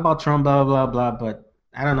gonna talk about Trump, blah blah blah. But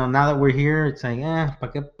I don't know. Now that we're here, it's like, pa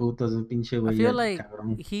qué putas el pinche I güey, feel like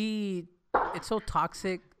cabrón. it's so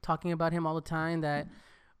toxic talking about him all the time that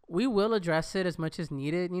we will address it as much as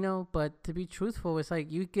needed, but to be truthful, it's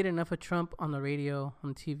like you get enough of Trump on the radio,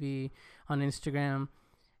 on TV, on Instagram,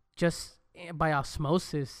 just by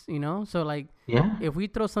osmosis, So like, Yeah. if we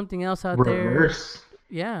throw something else out Reverse.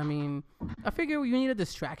 there, yeah, I mean, I figure you need a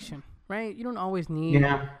distraction, right? You don't always need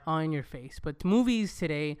Yeah. all in your face. But movies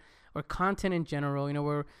today, or content in general,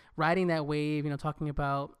 we're riding that wave, talking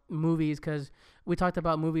about movies because we talked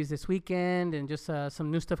about movies this weekend and just some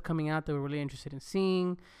new stuff coming out that we're really interested in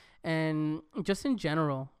seeing and just in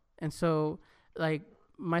general. And so, like,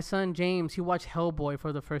 my son James, he watched Hellboy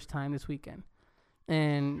for the first time this weekend.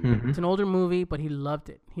 And it's an older movie, but he loved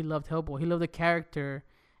it. He loved Hellboy. He loved the character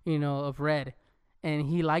of red, and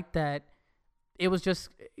he liked that. It was just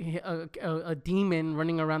a demon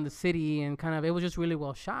running around the city, and kind of it was just really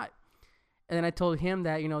well shot. And then I told him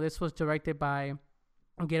that this was directed by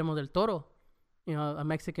Guillermo del Toro, a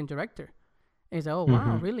Mexican director. And he's like, oh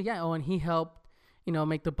wow, really? Yeah. Oh, and he helped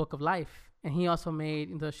make the Book of Life, and he also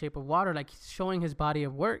made The Shape of Water, like showing his body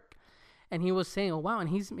of work. And he was saying, oh wow, and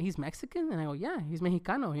he's Mexican, and I go, yeah, he's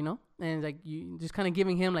Mexicano, and like you just kind of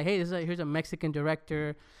giving him like, hey, here's a Mexican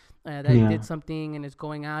director that did something and is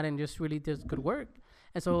going out and just really does good work.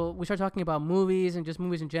 And so we started talking about movies and just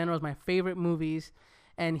movies in general, my favorite movies,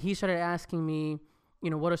 and he started asking me,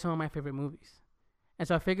 what are some of my favorite movies? And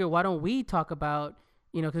so I figured, why don't we talk about,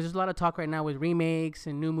 because there's a lot of talk right now with remakes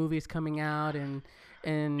and new movies coming out, and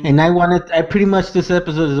I pretty much, this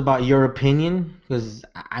episode is about your opinion, because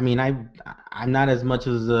I'm not as much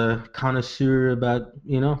as a connoisseur about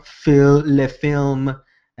film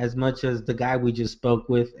as much as the guy we just spoke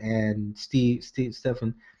with, and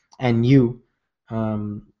Stefan, and you.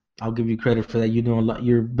 I'll give you credit for that. You know a lot.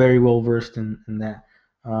 You're very well versed in that.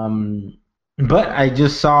 But I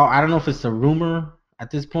just saw, I don't know if it's a rumor at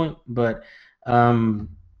this point, but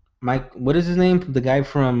Mike, what is his name? The guy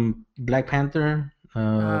from Black Panther.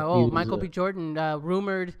 Michael B. Jordan,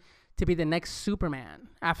 rumored to be the next Superman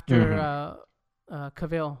after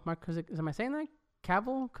Cavill. Am I saying that?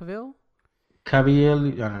 Cavill? I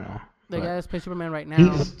don't know. The guy that's playing Superman right now.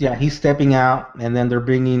 He's stepping out, and then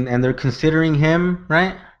they're considering him,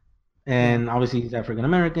 right? And obviously he's African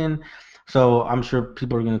American, so I'm sure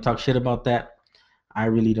people are going to talk shit about that. I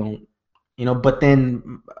really don't, But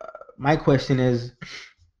then my question is,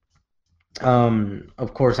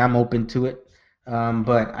 of course I'm open to it,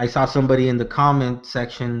 but I saw somebody in the comment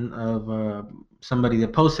section of somebody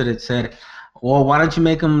that posted it said, well, why don't you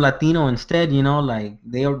make them Latino instead? Like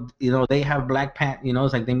they are, they have Black Panther.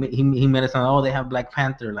 It's like he made it sound, oh, they have Black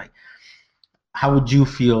Panther. Like, how would you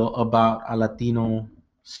feel about a Latino?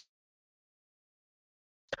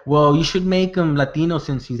 Well, you should make him Latino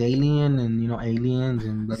since he's alien, and aliens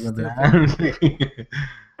and blah blah blah.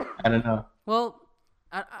 I don't know. Well,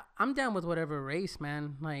 I'm down with whatever race,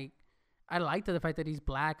 man. Like, I like the fact that he's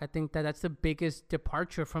black. I think that's the biggest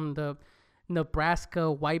departure from the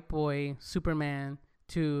Nebraska white boy Superman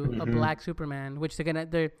to a black Superman, which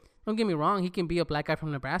don't get me wrong, he can be a black guy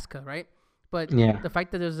from Nebraska, right? But the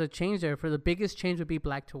fact that there's a change there, for the biggest change would be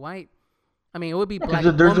black to white. I mean, it would be black.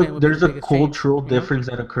 There's a cultural difference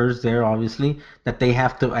that occurs there, obviously, that they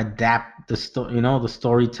have to adapt the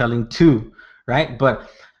storytelling to, right? But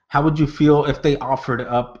how would you feel if they offered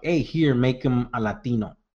up, hey, here, make him a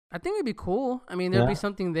Latino? I think it'd be cool. I mean, there'd be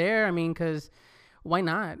something there. I mean, because why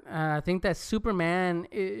not? I think that Superman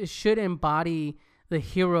should embody the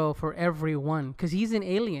hero for everyone, because he's an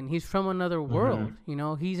alien. He's from another world.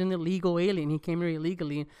 He's an illegal alien. He came here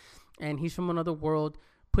illegally, and he's from another world,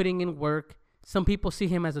 putting in work. Some people see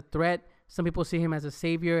him as a threat. Some people see him as a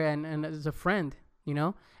savior and as a friend.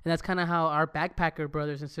 And that's kind of how our backpacker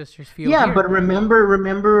brothers and sisters feel. Yeah, here. But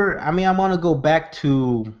remember. I mean, I want to go back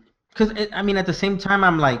to, because at the same time,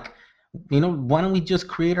 I'm like, why don't we just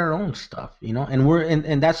create our own stuff,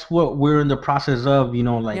 and that's what we're in the process of,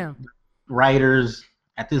 writers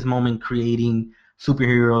at this moment creating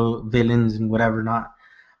superhero villains and whatever not,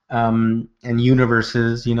 and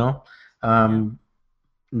universes,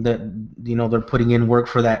 that, they're putting in work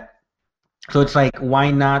for that. So it's like,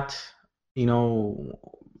 why not, I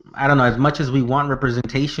don't know, as much as we want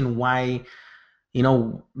representation, why,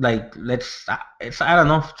 it's, I don't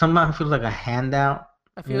know, sometimes it feels like a handout.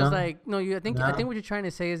 I feel like I think what you're trying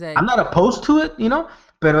to say is that I'm not opposed to it,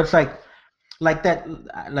 but it's like that,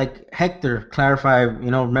 like Hector clarified,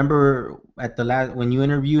 remember at the last, when you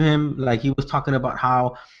interview him, like he was talking about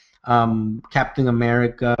how Captain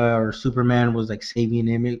America or Superman was like saving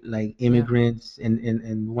immigrants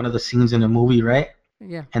in one of the scenes in the movie, right?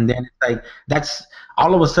 Yeah. And then it's like, that's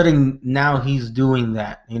all of a sudden now he's doing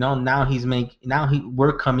that, now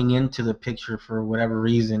we're coming into the picture for whatever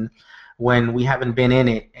reason, when we haven't been in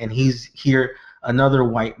it, and he's here, another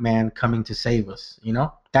white man coming to save us.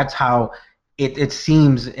 That's how it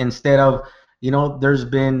seems, instead of, there's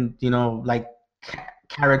been, like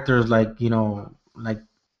characters like, like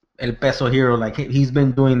El Peso Hero, like he's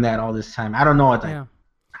been doing that all this time. I don't know.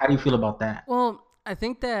 How do you feel about that? Well, I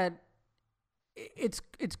think that it's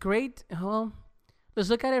great. Well, let's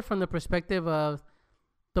look at it from the perspective of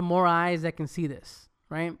the more eyes that can see this,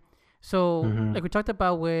 right? So, like we talked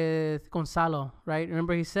about with Gonzalo, right?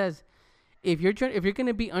 Remember, he says, if you're going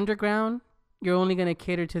to be underground, you're only going to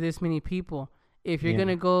cater to this many people. If you're going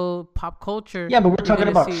to go pop culture, yeah, but we're talking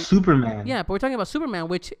about Superman. Yeah, but we're talking about Superman,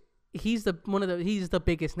 which he's the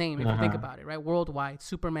biggest name if you think about it, right? Worldwide,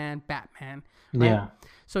 Superman, Batman, right? Yeah.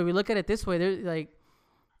 So if you look at it this way, there's like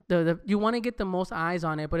the you want to get the most eyes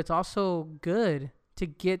on it, but it's also good to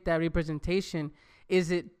get that representation.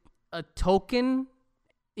 Is it a token?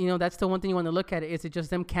 You know, that's the one thing you want to look at. Is it just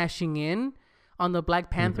them cashing in on the Black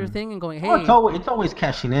Panther thing and going, hey, it's always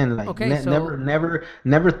cashing in. Like, Okay, so-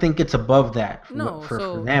 never think it's above that for, No, for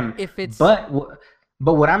so them. if it's- but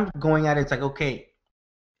what I'm going at, it's like, okay,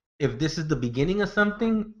 if this is the beginning of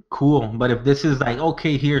something, cool. But if this is like,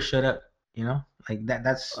 okay, here, shut up, you know, like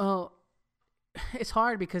that's Oh, it's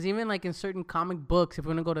hard because even like in certain comic books, if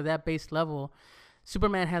we're gonna go to that base level,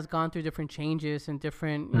 Superman has gone through different changes and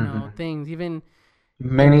different things. Even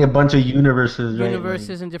a bunch of universes, right?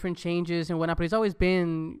 universes and different changes and whatnot. But he's always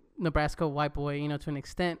been Nebraska white boy, you know, to an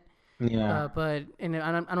extent. Yeah. But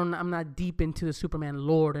I'm not deep into the Superman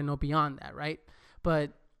lore and know beyond that, right?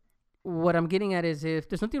 But what I'm getting at is if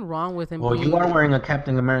there's nothing wrong with him. Well, you are wearing a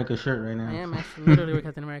Captain America shirt right now. I am actually literally wearing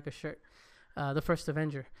Captain America shirt, the first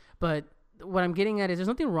Avenger. But what I'm getting at is there's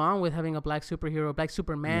nothing wrong with having a black superhero, black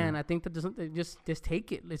Superman. I think that just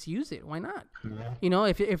take it. Let's use it. Why not? Yeah. You know,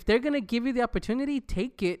 if they're gonna give you the opportunity,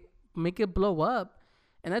 take it, make it blow up,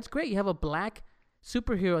 and that's great. You have a black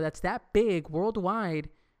superhero that's that big worldwide,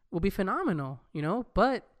 will be phenomenal. You know,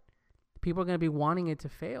 but people are gonna be wanting it to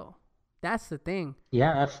fail. That's the thing.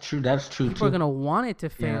 Yeah, that's true. That's true People are too. gonna want it to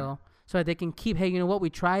fail so that they can keep. Hey, you know what? We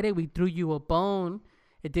tried it. We threw you a bone.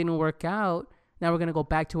 It didn't work out. Now we're gonna go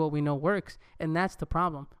back to what we know works, and that's the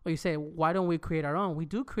problem. Well, you say, why don't we create our own? We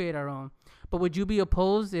do create our own, but would you be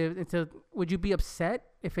opposed would you be upset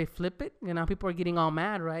if they flip it? You know, people are getting all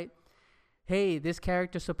mad, right? Hey, this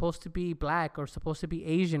character's supposed to be black or supposed to be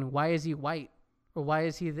Asian. Why is he white? Or why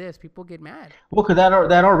is he this? People get mad. Well, because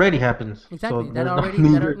that already happens. Exactly. So that there's already.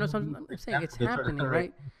 no So I'm saying it's happening, Right.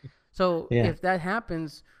 right? So Yeah. if that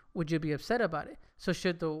happens, would you be upset about it? So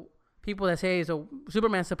should the people that say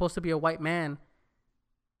Superman's supposed to be a white man,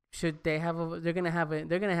 should they have they're gonna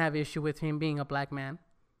have issue with him being a black man?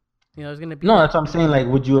 You know, there's gonna be No, that's what I'm saying. Like,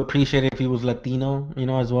 would you appreciate it if he was Latino? You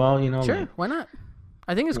know, as well. You know. sure, Like, why not?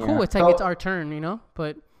 I think it's Yeah. cool. It's like So- it's our turn, you know.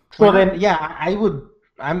 But so why not? then, yeah, I would.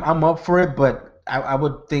 I'm up for it, but I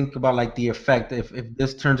would think about like the effect if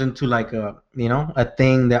this turns into like a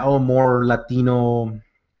thing that more Latino,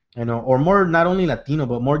 or more not only Latino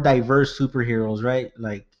but more diverse superheroes, right?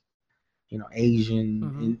 Like,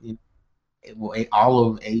 Asian, all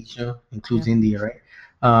of Asia includes India, right?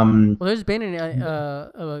 Well, there's been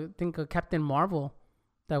I think a Captain Marvel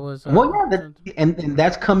that was. And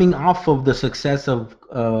that's coming off of the success of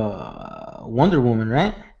Wonder Woman,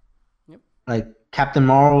 right? Yep. Like Captain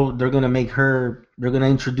Marvel, they're gonna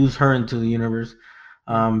introduce her into the universe,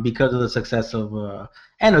 because of the success of,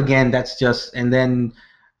 and again, that's just, and then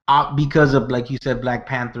because of, like you said, Black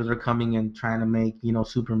Panther, they're coming and trying to make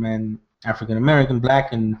Superman African American,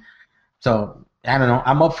 black, and so I don't know.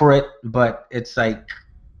 I'm up for it, but it's like,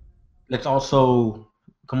 let's also,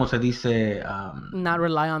 como se dice, not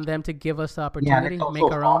rely on them to give us the yeah, opportunity, let's make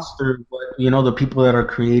also our own. foster what, the people that are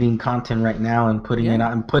creating content right now and putting it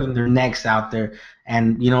out and putting their necks out there,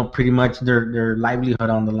 and pretty much their livelihood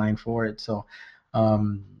on the line for it. So,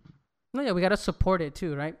 No, yeah, we gotta support it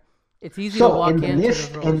too, right? It's easy to walk into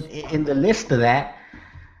the roles. in the list of that,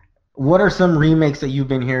 what are some remakes that you've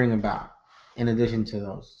been hearing about in addition to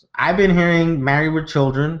those? I've been hearing Married with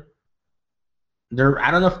Children.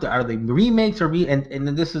 I don't know if are they remakes or and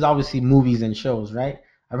this is obviously movies and shows, right?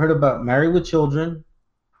 I've heard about Married with Children,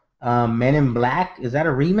 Men in Black. Is that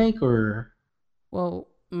a remake or? Well,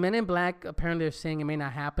 Men in Black, apparently they're saying it may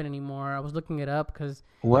not happen anymore. I was looking it up because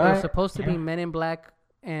it What? was supposed to be Men in Black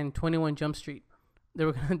and 21 Jump Street. They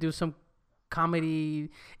were gonna do some comedy.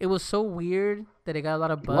 It was so weird that it got a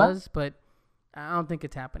lot of buzz, but I don't think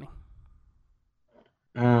it's happening.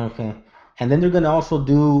 Okay. And then they're gonna also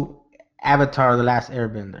do Avatar: The Last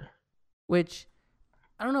Airbender. Which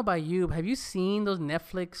I don't know about you, but have you seen those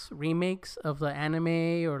Netflix remakes of the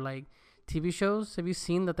anime or like TV shows? Have you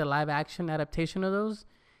seen the live action adaptation of those?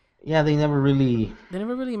 Yeah, they never really. They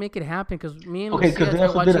never really make it happen because me and Okay, Lucia because they tried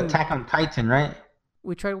also did watching. Attack on Titan, right?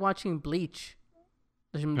 We tried watching Bleach,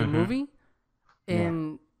 the movie,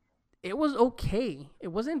 and it was okay. It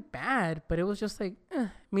wasn't bad, but it was just like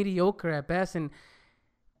mediocre at best. And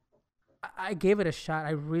I gave it a shot.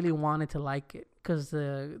 I really wanted to like it because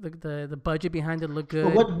the budget behind it looked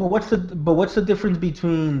good. But what's the difference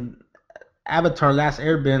between Avatar: Last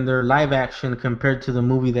Airbender live action compared to the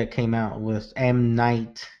movie that came out with M.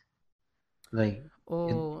 Night? Like,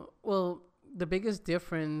 Well, the biggest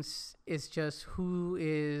difference is just who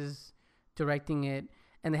is directing it,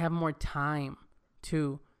 and they have more time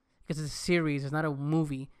too, because it's a series. It's not a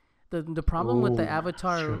movie. The problem with the Oh,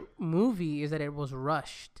 Avatar sure. movie is that it was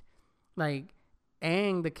rushed. Like,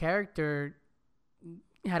 Aang, the character,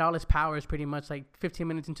 had all his powers pretty much like 15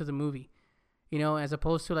 minutes into the movie. You know, as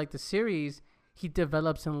opposed to like the series, he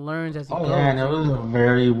develops and learns as he Oh yeah, and goes. it was a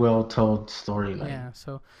very well told story. Like, Yeah,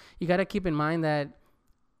 so you got to keep in mind that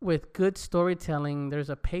with good storytelling, there's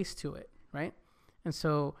a pace to it, right? And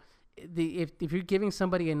so if you're giving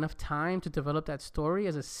somebody enough time to develop that story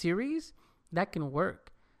as a series, that can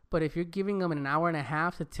work. But if you're giving them an hour and a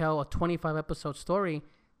half to tell a 25 episode story,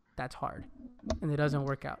 that's hard, and it doesn't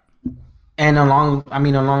work out. and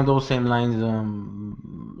along those same lines,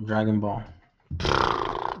 Dragon Ball.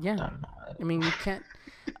 Yeah, I mean you can't.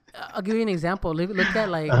 I'll give you an example. Look at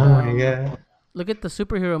like Oh my god. look at the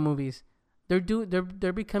superhero movies.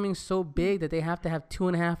 They're becoming so big that they have to have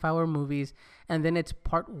 2.5 hour movies, and then it's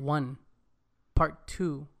part one, part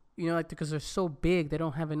two. You know, like because they're so big, they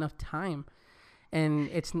don't have enough time, and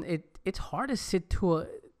it's hard to sit to a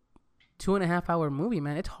 2.5 hour movie,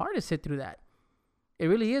 man. It's hard to sit through that. It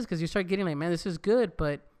really is, because you start getting like, man, this is good,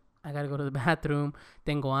 but I gotta go to the bathroom,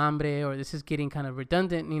 tengo hambre, or this is getting kind of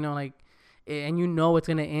redundant, you know, like, and you know it's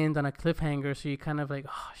gonna end on a cliffhanger, so you kind of like,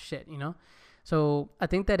 oh shit, you know. So I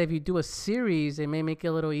think that if you do a series, it may make it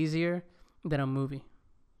a little easier than a movie,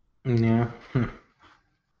 Yeah.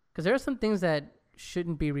 because there are some things that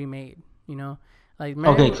shouldn't be remade, you know, like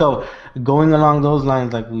Okay, so going along those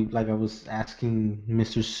lines, like I was asking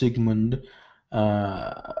Mr. Sigmund,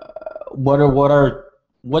 uh,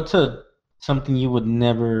 what's something you would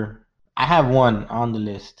never? I have one on the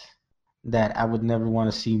list that I would never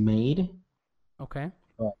want to see made. Okay.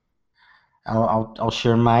 But I'll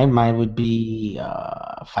share mine. Mine would be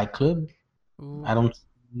Fight Club. Ooh. I don't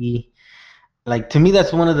see, like, to me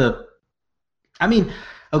that's one of the. I mean,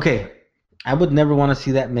 okay, I would never want to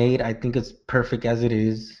see that made. I think it's perfect as it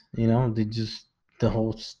is. You know, the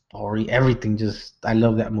whole story, everything. Just I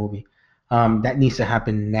love that movie. That needs to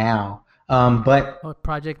happen now. But Oh,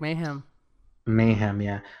 Project Mayhem. Mayhem,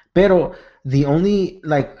 yeah. Pero the only,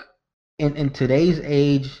 like, in today's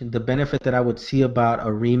age, the benefit that I would see about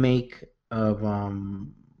a remake of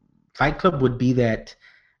Fight Club would be that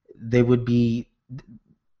they would be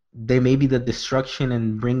they may be the destruction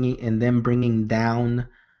and them bringing down,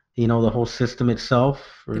 you know, the whole system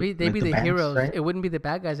itself, or They'd like be the the banks, heroes. right? It wouldn't be the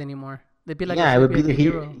bad guys anymore. They'd be like Yeah, it would be they'd the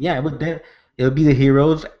hero. Yeah, it would be the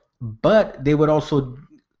heroes, but they would also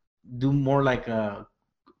do more like a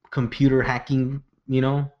computer hacking, you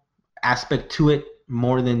know, aspect to it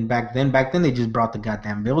more than back then. Back then they just brought the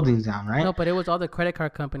goddamn buildings down, right? No, but it was all the credit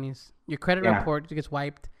card companies. Your credit Yeah. report gets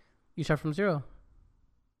wiped. You start from zero.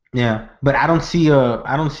 Yeah, but I don't see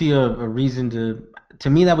a reason to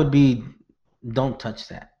me that would be, don't touch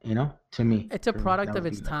that, you know? To me. It's a For me, product that of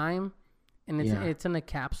would its be like- time, and Yeah. it's in a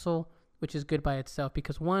capsule, which is good by itself,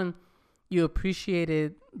 because one, you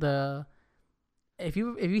appreciated the. If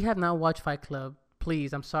you have not watched Fight Club,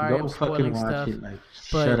 please, I'm sorry, Go I'm fucking spoiling watch stuff. it. Like,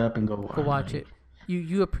 but shut up and go watch Go watch like, it.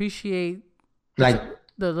 You appreciate Like,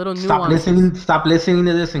 the little stop nuances. listening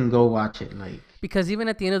to this and go watch it. Like, Because even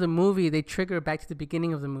at the end of the movie, they trigger back to the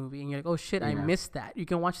beginning of the movie, and you're like, "Oh shit, I Yeah. missed that." You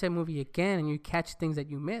can watch that movie again, and you catch things that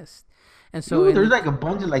you missed. And so, dude, in there's the- like a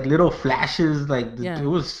bunch of like little flashes. Like, Yeah. it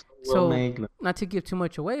was so So- well made. Like, not to give too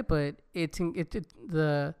much away, but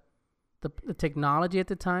the technology at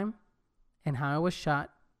the time and how it was shot,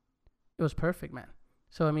 it was perfect, man.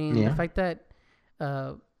 So I mean, Yeah. the fact that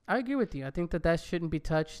I agree with you. I think that shouldn't be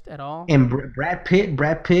touched at all. and Brad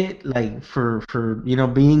Pitt, like, for you know,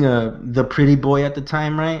 being the pretty boy at the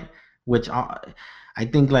time, right? Which I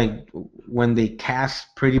think, like, when they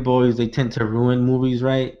cast pretty boys, they tend to ruin movies,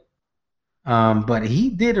 right? But he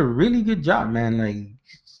did a really good job, man. Like,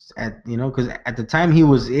 because at the time he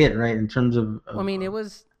was it, right? In terms of Well, I mean, it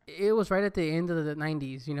was right at the end of the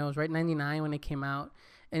 90s. You know, it was right 99 when it came out,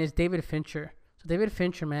 and it's David Fincher. So David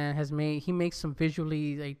Fincher, man, he makes some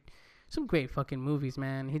visually, like, some great fucking movies,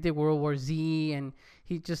 man. He did World War Z, and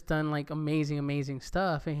he just done like amazing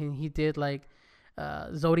stuff. And he did like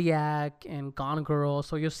Zodiac and Gone Girl.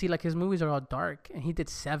 So you'll see like his movies are all dark, and he did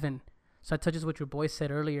Seven. So that touches what your boy said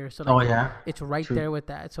earlier. So like, oh yeah, it's right True. there with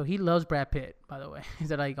that. So he loves Brad Pitt, by the way.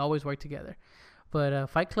 He's like always work together. But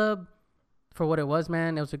Fight Club, for what it was,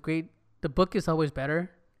 man, it was a great. The book is always better,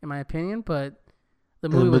 in my opinion, but the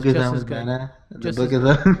movie was just as good.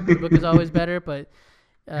 The book is always better, but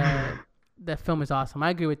that film is awesome.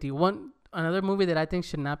 I agree with you. Another movie that I think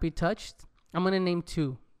should not be touched. I'm gonna name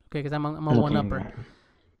two, okay? Because I'm a one upper.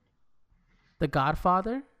 The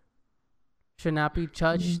Godfather should not be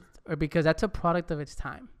touched, or because that's a product of its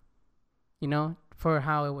time. You know, for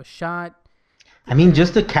how it was shot. I mean,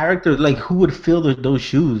 just the character, like, who would fill those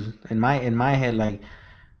shoes? In my head,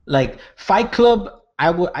 like Fight Club,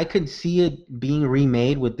 I could see it being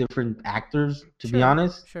remade with different actors, to be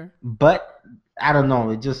honest. Sure. But I don't know.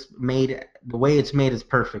 It just made the way it's made is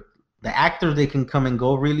perfect. The actors, they can come and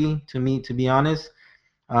go, really. To me, to be honest,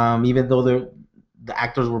 even though the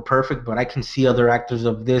actors were perfect, but I can see other actors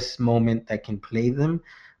of this moment that can play them.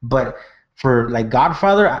 But for like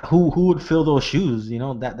Godfather, who would fill those shoes? You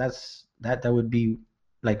know, that would be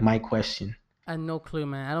like my question. I have no clue,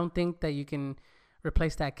 man. I don't think that you can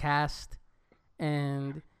replace that cast.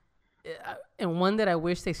 And one that I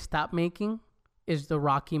wish they stopped making is the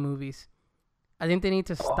Rocky movies. I think they need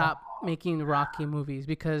to stop making Rocky movies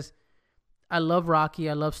because I love Rocky.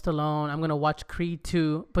 I love Stallone. I'm going to watch Creed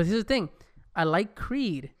 2. But here's the thing. I like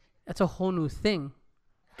Creed. That's a whole new thing.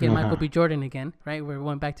 Again, Michael B. Jordan again, right? We're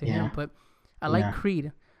going back to him. But I like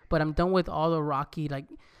Creed. But I'm done with all the Rocky. Like,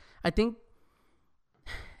 I think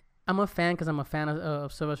I'm a fan because I'm a fan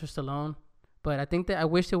of Sylvester Stallone. But I think that I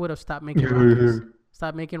wish they would have stopped making Rockies.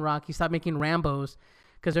 Stop making Rocky. Stop making Rambos.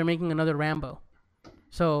 Because they're making another Rambo.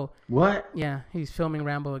 So what? Yeah, he's filming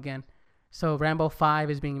Rambo again. So Rambo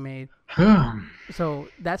 5 is being made. So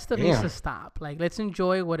that stuff needs to stop. Like, let's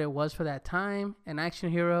enjoy what it was for that time, an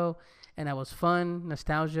action hero, and that was fun,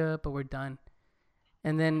 nostalgia, but we're done.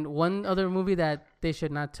 And then one other movie that they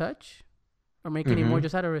should not touch or make anymore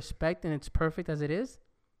just out of respect, and it's perfect as it is,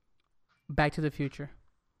 Back to the Future.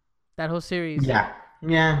 That whole series. Yeah,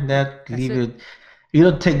 leave it. You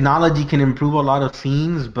know, technology can improve a lot of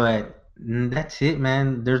scenes, but that's it,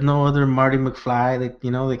 man. There's no other Marty McFly that,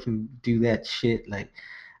 you know, they can do that shit. Like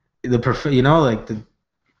like the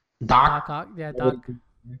Doc.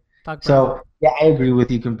 Doc. So yeah, I agree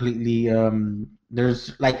with you completely.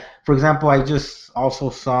 There's like, for example, I just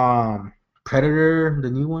also saw Predator,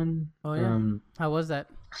 the new one. Oh yeah. How was that?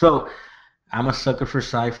 So I'm a sucker for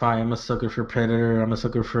sci-fi. I'm a sucker for Predator. I'm a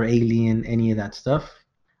sucker for Alien, any of that stuff.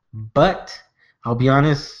 But I'll be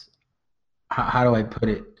honest. How do I put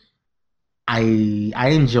it? I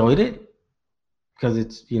enjoyed it because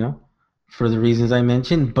it's, you know, for the reasons I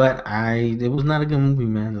mentioned. But it was not a good movie,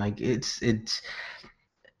 man. Like it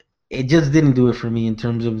just didn't do it for me in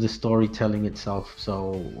terms of the storytelling itself.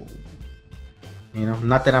 So, you know,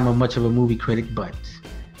 not that I'm much of a movie critic, but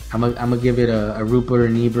I'm gonna give it a Rupert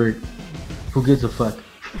and Ebert. Who gives a fuck?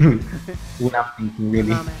 What I'm thinking,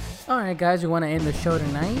 really. All right, guys, we want to end the show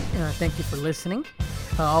tonight. Thank you for listening.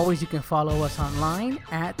 Always, you can follow us online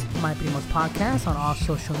at My Primos Podcast on all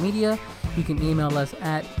social media. You can email us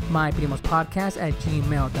at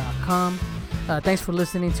myprimospodcast@gmail.com. Thanks for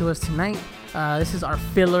listening to us tonight. This is our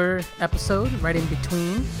filler episode, right in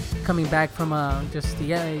between, coming back from just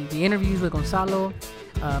the interviews with Gonzalo,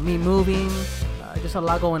 me moving. Just a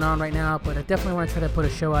lot going on right now, but I definitely want to try to put a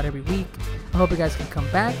show out every week. I hope you guys can come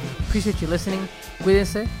back. Appreciate you listening.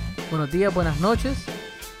 Cuídense. Buenos días, buenas noches.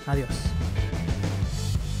 Adiós.